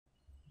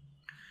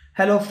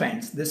Hello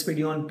friends, this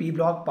video on P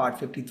block part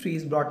 53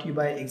 is brought to you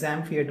by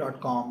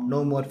examfear.com.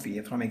 No more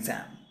fear from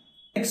exam.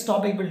 Next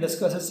topic we'll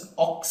discuss is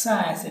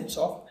oxacids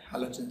of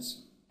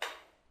halogens.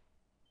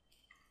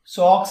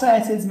 So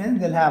oxacids means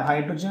they'll have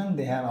hydrogen,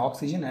 they have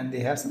oxygen and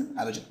they have some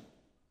halogen.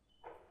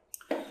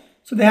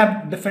 So they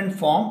have different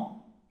form.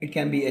 It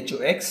can be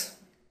HOX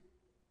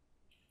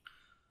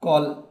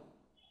called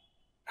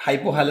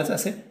hypohalous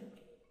acid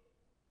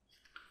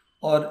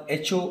or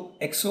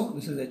HOXO,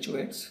 this is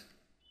HOX.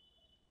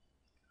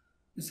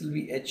 This will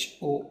be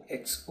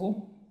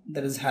HOXO,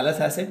 that is halous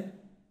acid.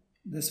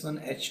 This one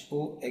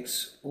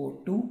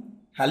HOXO2,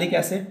 halic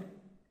acid,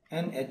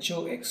 and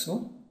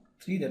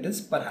HOXO3, that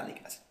is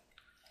perhalic acid.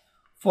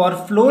 For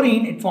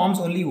fluorine, it forms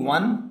only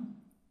one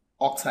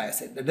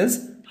oxyacid, that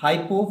is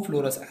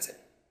hypofluorous acid.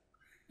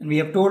 And we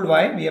have told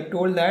why. We have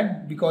told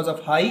that because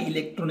of high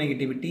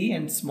electronegativity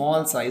and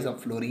small size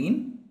of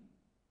fluorine,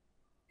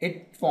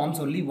 it forms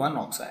only one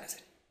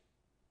oxyacid.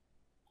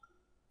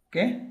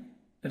 Okay,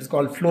 that is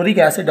called fluoric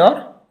acid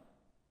or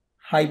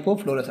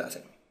hypofluorous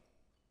acid.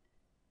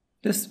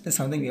 This is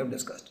something we have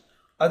discussed.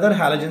 Other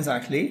halogens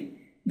actually,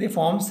 they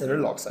form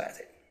several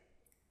oxyacid.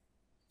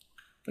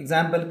 For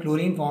example,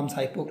 chlorine forms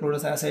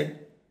hypochlorous acid,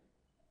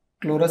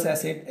 chlorous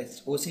acid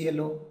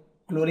HOClO,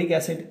 chloric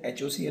acid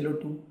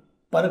HOClO2,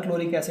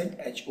 perchloric acid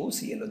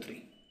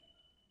HOClO3.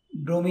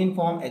 Bromine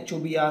form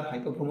HOBr,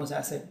 hypobromous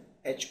acid,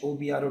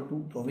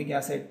 HOBrO2, bromic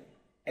acid,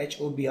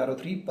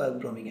 HOBrO3,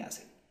 perbromic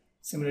acid.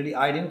 Similarly,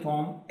 iodine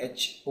form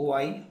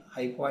HOI,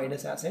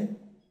 hypoiodous acid,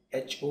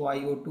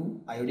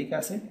 HOIO2, iodic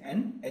acid,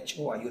 and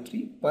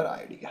HOIO3,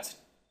 periodic acid.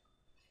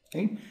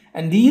 Right?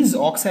 And these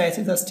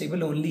oxyacids are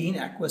stable only in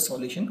aqueous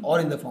solution or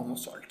in the form of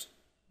salts.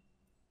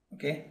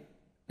 Okay.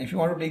 If you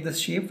want to take the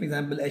shape, for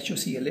example,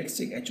 HOCl, let's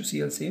take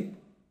HOCl shape.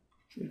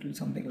 So it will be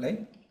something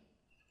like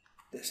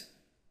this.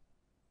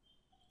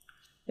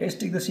 Let's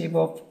take the shape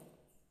of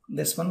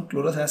this one,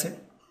 chlorous acid,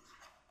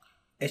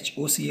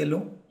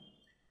 HOClO,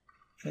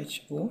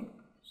 HOClO.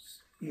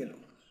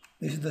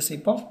 This is the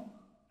shape of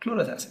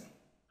chlorous acid.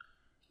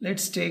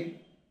 Let's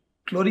take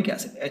chloric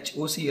acid,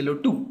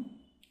 HOClO2.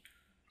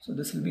 So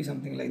this will be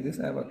something like this.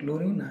 I have a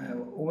chlorine, I have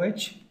a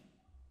OH,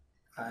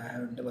 I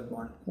have double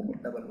bond O,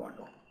 double bond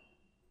O.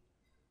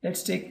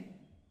 Let's take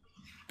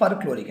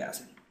perchloric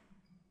acid.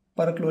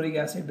 Perchloric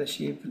acid, the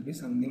shape will be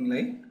something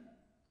like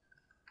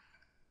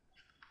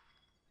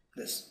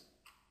this.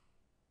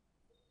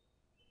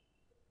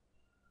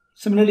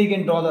 Similarly, you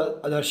can draw the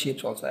other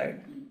shapes also.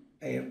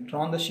 I have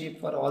drawn the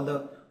shape for all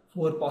the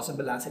 4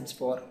 possible acids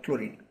for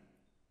chlorine.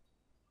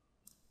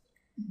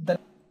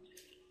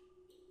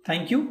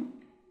 Thank you.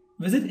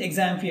 Visit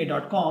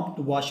examfear.com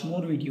to watch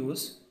more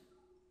videos,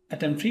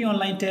 attempt free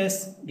online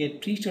tests,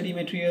 get free study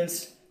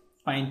materials,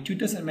 find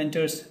tutors and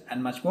mentors,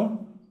 and much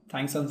more.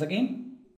 Thanks once again.